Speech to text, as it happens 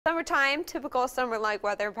Summertime, typical summer-like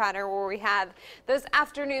weather pattern where we have those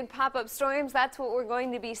afternoon pop-up storms. That's what we're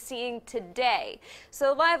going to be seeing today.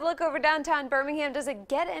 So live look over downtown Birmingham. Does it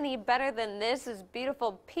get any better than this? This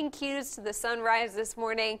beautiful pink hues to the sunrise this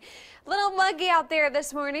morning. A little muggy out there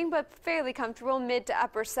this morning, but fairly comfortable. Mid to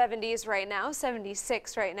upper 70s right now.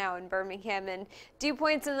 76 right now in Birmingham, and dew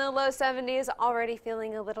points in the low 70s. Already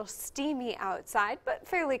feeling a little steamy outside, but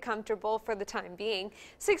fairly comfortable for the time being.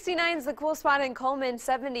 69 is the cool spot in Coleman.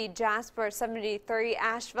 70 Jasper, 73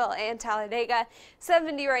 Asheville and Talladega,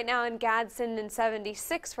 70 right now in Gadsden, and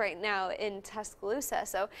 76 right now in Tuscaloosa.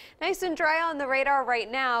 So nice and dry on the radar right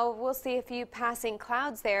now. We'll see a few passing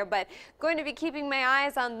clouds there, but going to be keeping my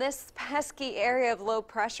eyes on this pesky area of low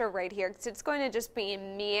pressure right here, because it's going to just be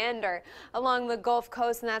meander along the Gulf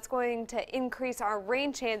Coast, and that's going to increase our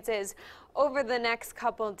rain chances over the next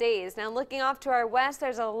couple days. Now looking off to our west,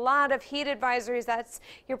 there's a lot of heat advisories that's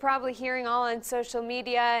you're probably hearing all on social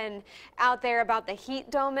media and out there about the heat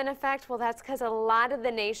dome in effect. Well, that's because a lot of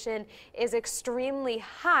the nation is extremely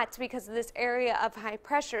hot because of this area of high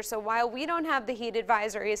pressure. So while we don't have the heat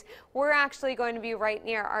advisories, we're actually going to be right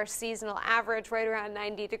near our seasonal average, right around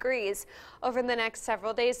 90 degrees over the next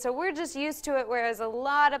several days. So we're just used to it, whereas a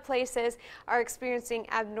lot of places are experiencing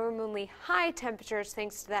abnormally high temperatures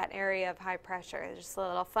thanks to that area of high pressure. Just a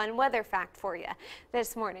little fun weather fact for you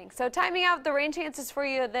this morning. So timing out the rain chances for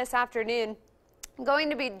you this afternoon.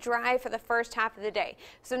 Going to be dry for the first half of the day,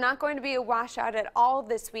 so not going to be a washout at all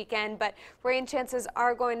this weekend, but rain chances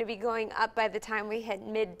are going to be going up by the time we hit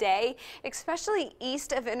midday, especially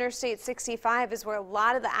east of Interstate 65 is where a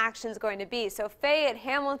lot of the action is going to be. So Fayette,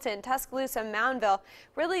 Hamilton, Tuscaloosa, Moundville,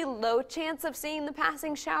 really low chance of seeing the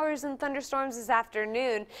passing showers and thunderstorms this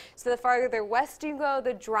afternoon. So the farther west you go,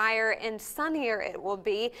 the drier and sunnier it will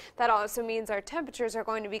be. That also means our temperatures are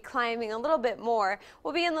going to be climbing a little bit more.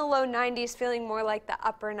 We'll be in the low 90s, feeling more like the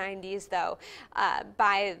upper 90s though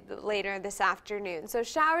by later this afternoon. So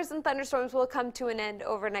showers and thunderstorms will come to an end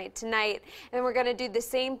overnight tonight, and we're going to do the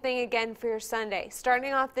same thing again for your Sunday.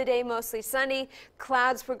 Starting off the day mostly sunny,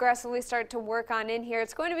 clouds progressively start to work on in here.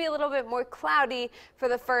 It's going to be a little bit more cloudy for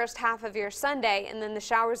the first half of your Sunday, and then the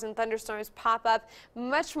showers and thunderstorms pop up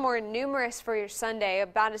much more numerous for your Sunday.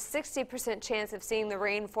 About a 60% chance of seeing the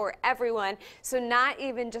rain for everyone, so not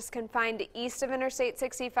even just confined to east of Interstate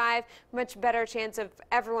 65, much better chance of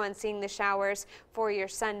everyone seeing the showers for your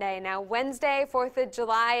Sunday. Now Wednesday, 4th of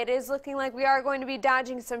July, it is looking like we are going to be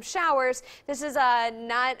dodging some showers. This is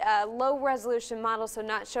not a low resolution model, so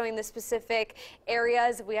not showing the specific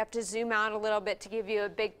areas. We have to zoom out a little bit to give you a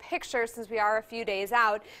big picture since we are a few days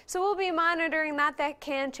out. So we'll be monitoring that. That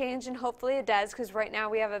can change, and hopefully it does, because right now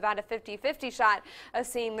we have about a 50-50 shot of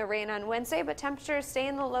seeing the rain on Wednesday, but temperatures stay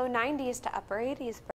in the low 90s to upper 80s.